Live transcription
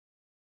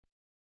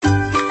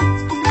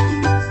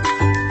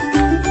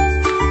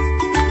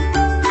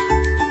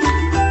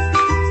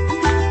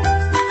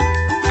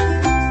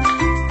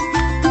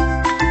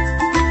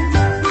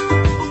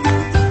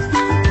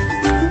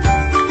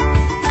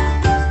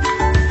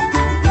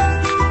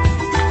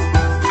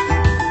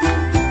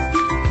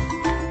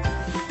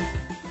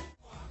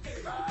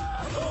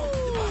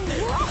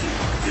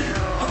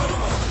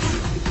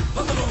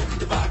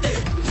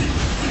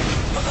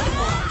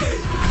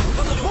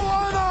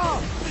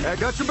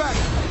back.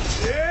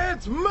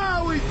 It's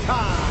Maui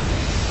time.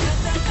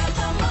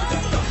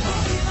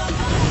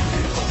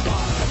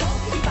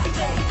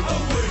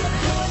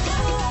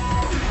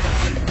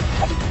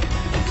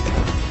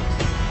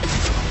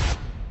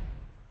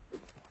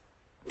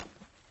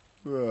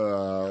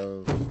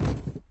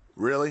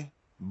 Really?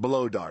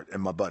 Blow dart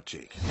in my butt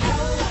cheek.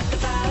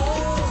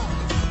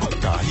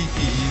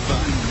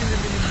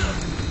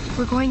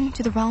 We're going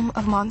to the realm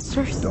of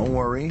monsters? Don't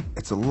worry,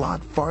 it's a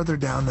lot farther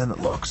down than it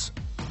looks.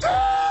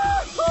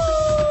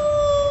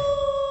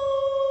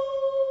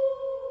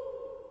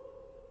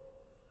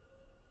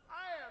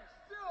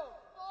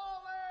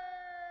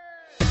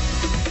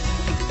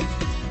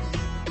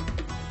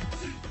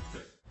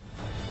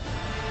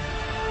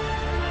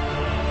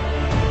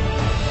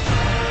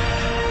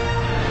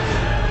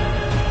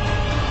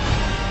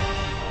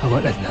 I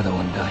won't let another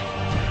one die.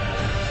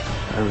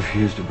 I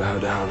refuse to bow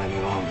down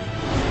any longer.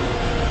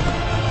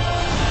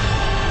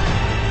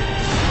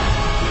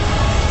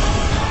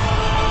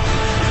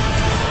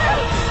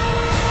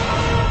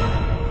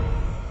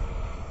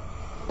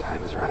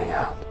 Time is running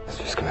out,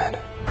 Mr.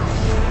 Scamander.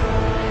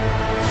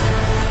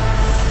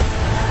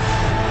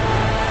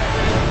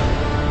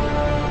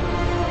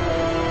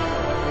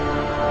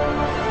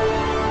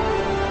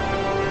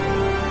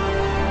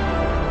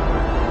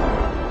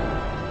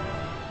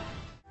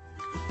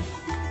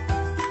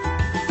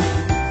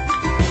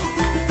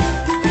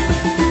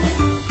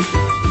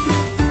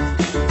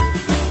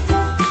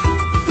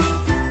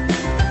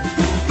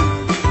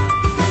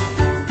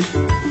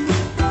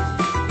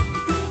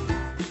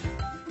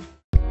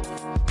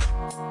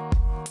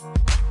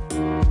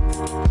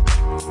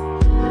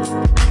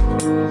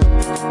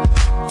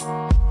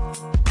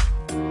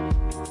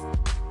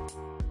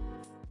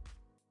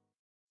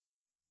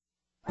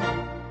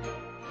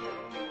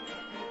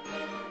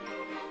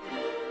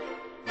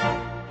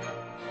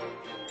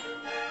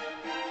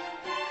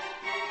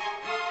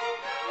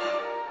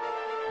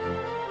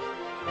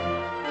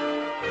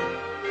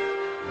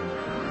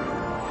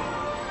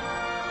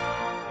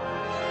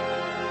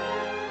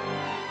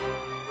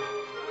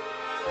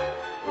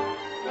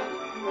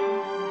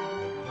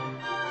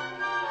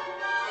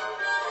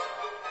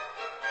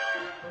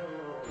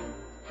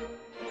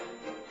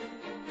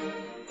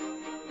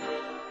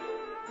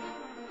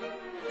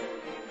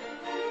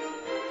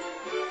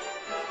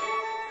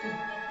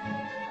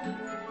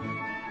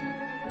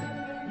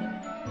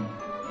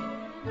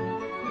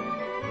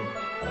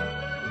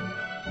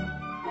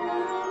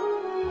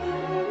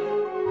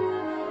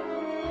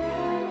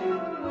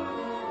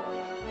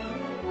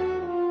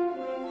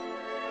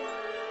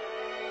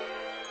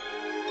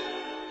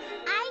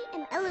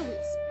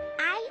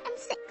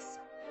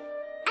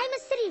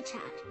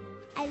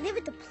 I live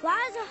at the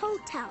Plaza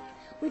Hotel,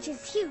 which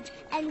is huge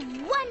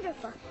and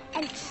wonderful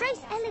and très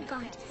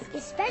elegant,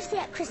 especially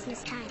at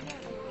Christmas time,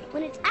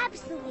 when it's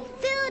absolutely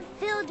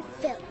filled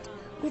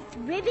with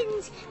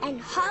ribbons and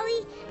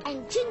holly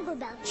and jingle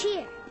bell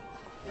cheer.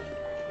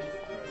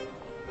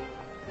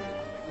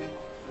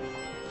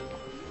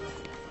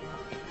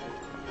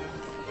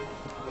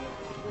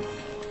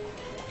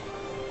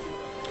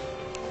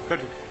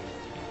 Frederick,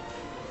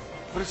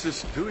 what is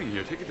this doing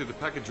here? Take it to the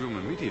package room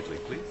immediately,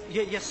 please.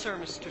 Yes, sir,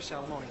 Mr.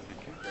 Salamone.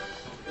 Thank you.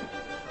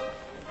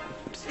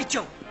 Hey,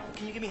 Joe,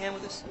 can you give me a hand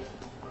with this?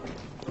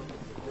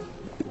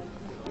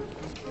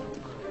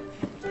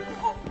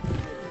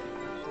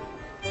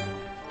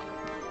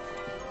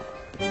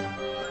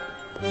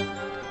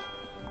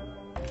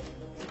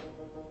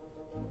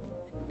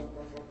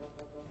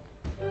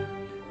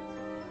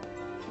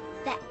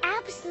 The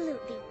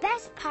absolutely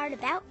best part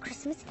about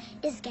Christmas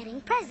is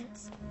getting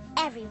presents.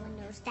 Everyone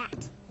knows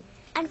that.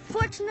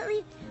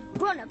 Unfortunately,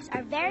 grown-ups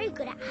are very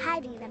good at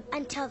hiding them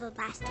until the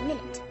last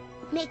minute,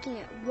 making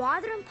it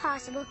rather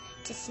impossible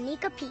to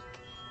sneak a peek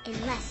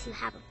unless you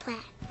have a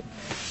plan.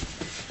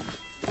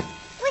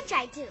 Which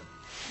I do.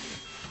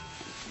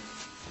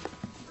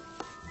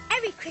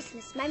 Every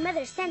Christmas, my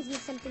mother sends me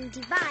something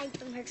divine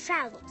from her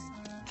travels.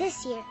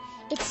 This year,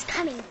 it's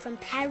coming from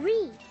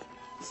Paris.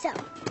 So,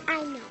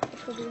 I know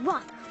it will be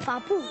rather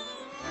fabulous.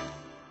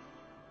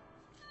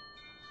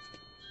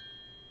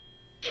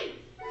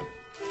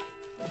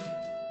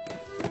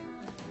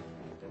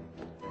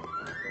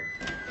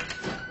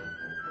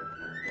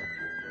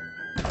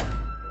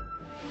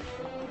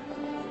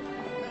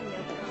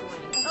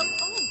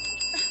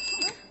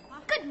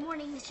 Good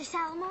morning, Mr.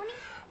 Salamone.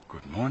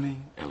 Good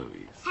morning,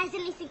 Eloise. Has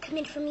anything come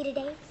in for me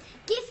today?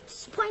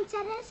 Gifts,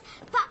 poinsettias,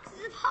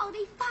 boxes of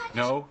holiday fudge?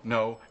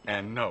 No,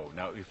 and no.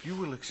 Now, if you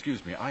will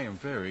excuse me, I am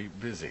very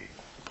busy.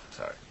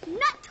 Sorry.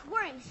 Not to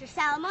worry, Mr.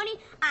 Salamone.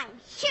 I'm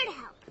here to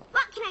help.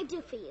 What can I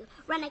do for you?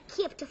 Run a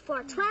key up to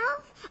 412?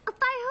 A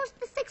fire hose to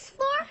the 6th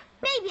floor?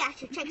 Maybe I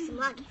should check some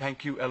luggage.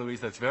 Thank you, Eloise.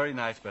 That's very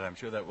nice, but I'm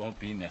sure that won't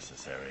be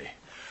necessary.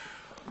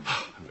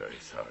 I'm very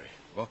sorry.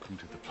 Welcome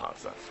to the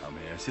Plaza. How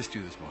may I assist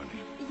you this morning?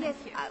 Yes,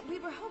 we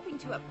were hoping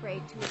to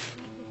upgrade to a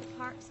suite with a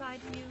parkside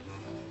view.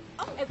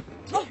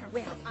 Oh,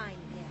 well, I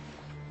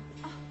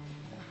know.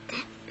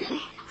 That man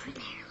over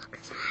there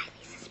looks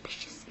highly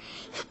suspicious.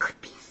 He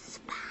could be a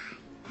spy.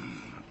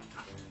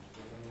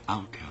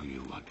 I'll tell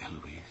you what,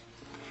 Eloise.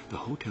 The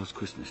hotel's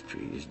Christmas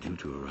tree is due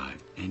to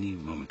arrive any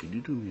moment. Could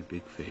you do me a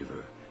big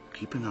favor?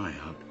 Keep an eye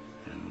out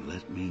and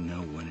let me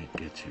know when it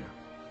gets here.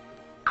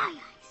 Aye,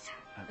 aye, sir.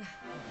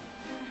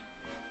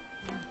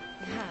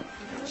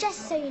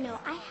 Just so you know,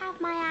 I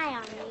have my eye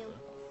on you.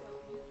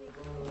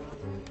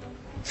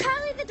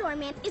 Charlie the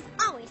doorman is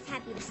always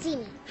happy to see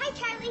me. Hi,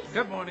 Charlie.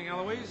 Good morning,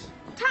 Eloise.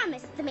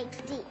 Thomas, the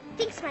maitre d',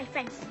 thinks my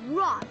friend's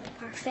rather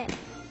perfect.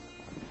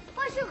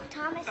 Bonjour,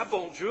 Thomas.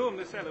 Bonjour,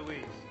 Miss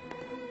Eloise.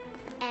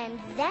 And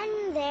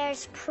then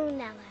there's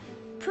Prunella.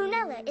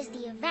 Prunella is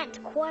the event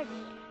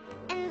coordinator.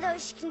 And though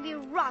she can be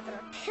rather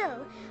a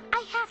pill,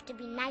 I have to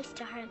be nice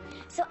to her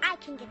so I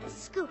can get the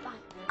scoop on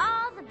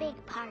all the big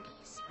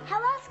parties.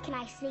 How else can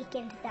I sneak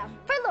into them,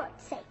 for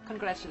Lord's sake?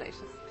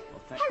 Congratulations.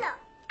 Hello,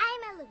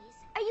 I'm Eloise.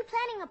 Are you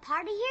planning a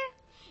party here?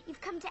 You've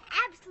come to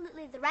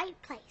absolutely the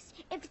right place.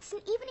 If it's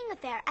an evening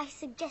affair, I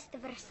suggest the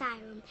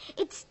Versailles Room.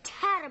 It's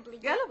terribly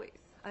good. Eloise,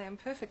 I am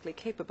perfectly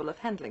capable of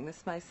handling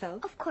this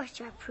myself. Of course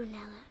you are,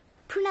 Prunella.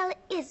 Prunella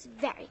is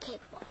very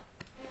capable.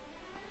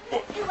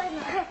 It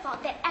wasn't her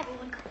fault that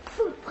everyone got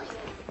food poisoning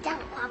at the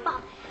Delacroix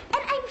ball.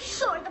 And I'm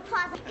sure the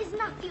Plaza is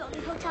not the only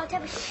hotel to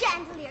have a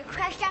chandelier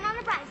crash down on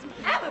a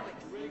bridesmaid. Eloise!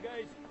 Ready,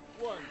 guys?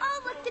 One.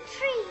 Oh, look, the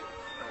tree.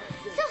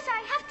 So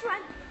sorry, have to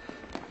run.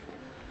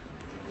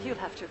 You'll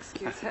have to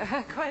excuse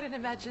her. Quite an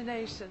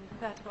imagination,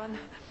 that one.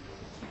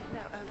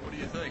 Now, What do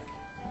you think?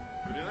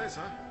 Pretty nice,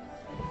 huh?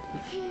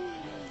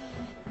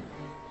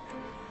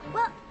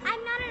 Well,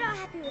 I'm not at all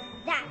happy with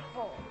that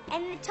hole.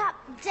 And the top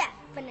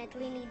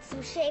definitely needs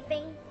some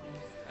shaping.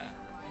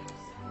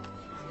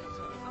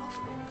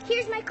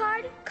 Here's my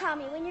card. Call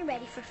me when you're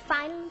ready for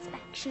final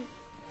inspection.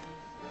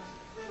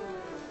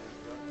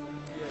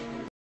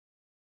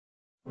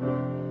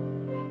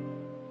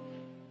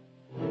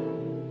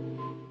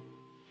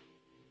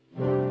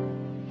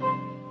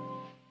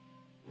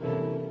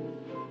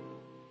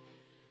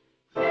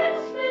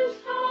 Christmas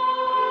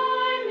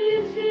time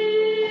is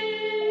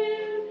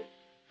here,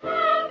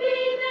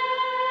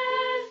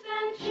 happiness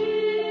and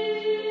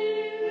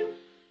cheer,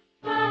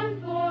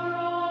 fun for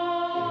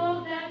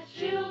all that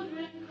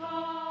children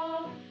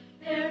call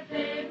their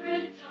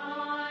favorite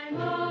time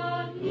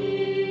of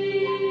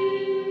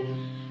year.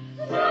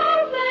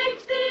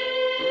 Snowflakes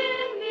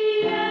in the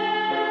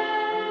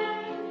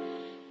air,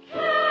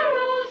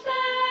 carols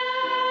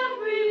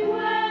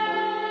everywhere,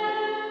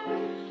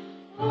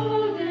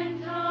 olden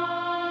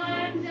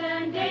times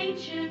and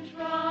ancient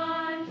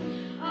rhymes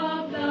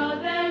of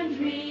love and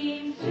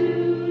dreams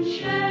to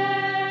share.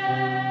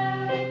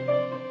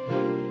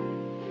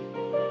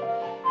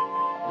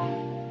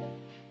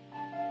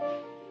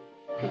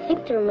 I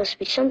think there must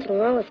be something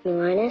wrong with me,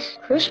 Linus.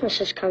 Christmas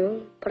is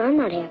coming, but I'm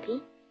not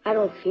happy. I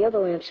don't feel the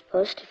way I'm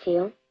supposed to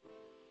feel.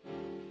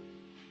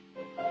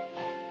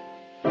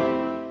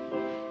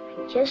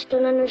 I just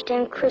don't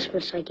understand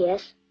Christmas, I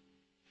guess.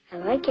 I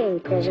like getting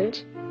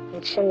presents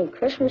and sending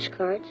Christmas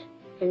cards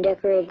and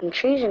decorating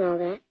trees and all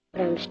that,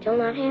 but I'm still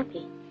not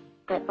happy.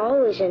 I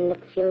always end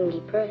up feeling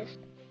depressed.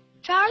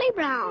 Charlie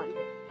Brown,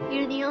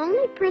 you're the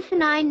only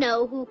person I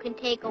know who can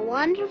take a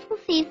wonderful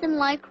season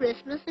like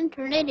Christmas and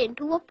turn it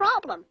into a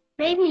problem.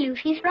 Maybe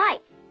Lucy's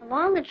right. Of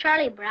all the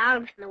Charlie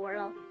Browns in the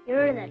world,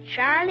 you're the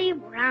Charlie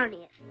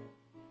Browniest.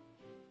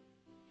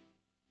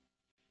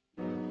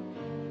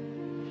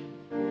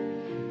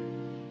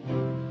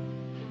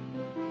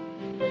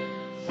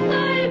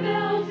 Sleigh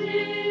bells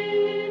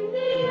in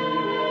the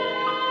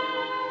air,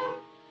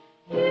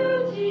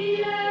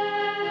 beauty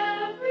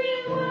everywhere.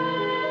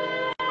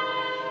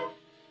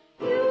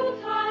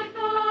 Yuletide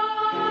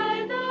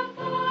by the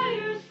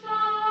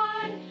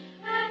fireside,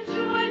 and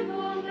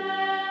joyful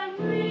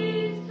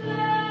memories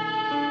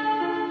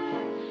there.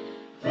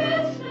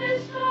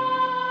 Christmas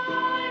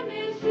time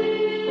is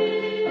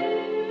here,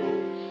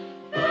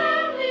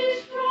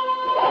 families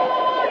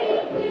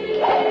drawing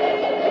near.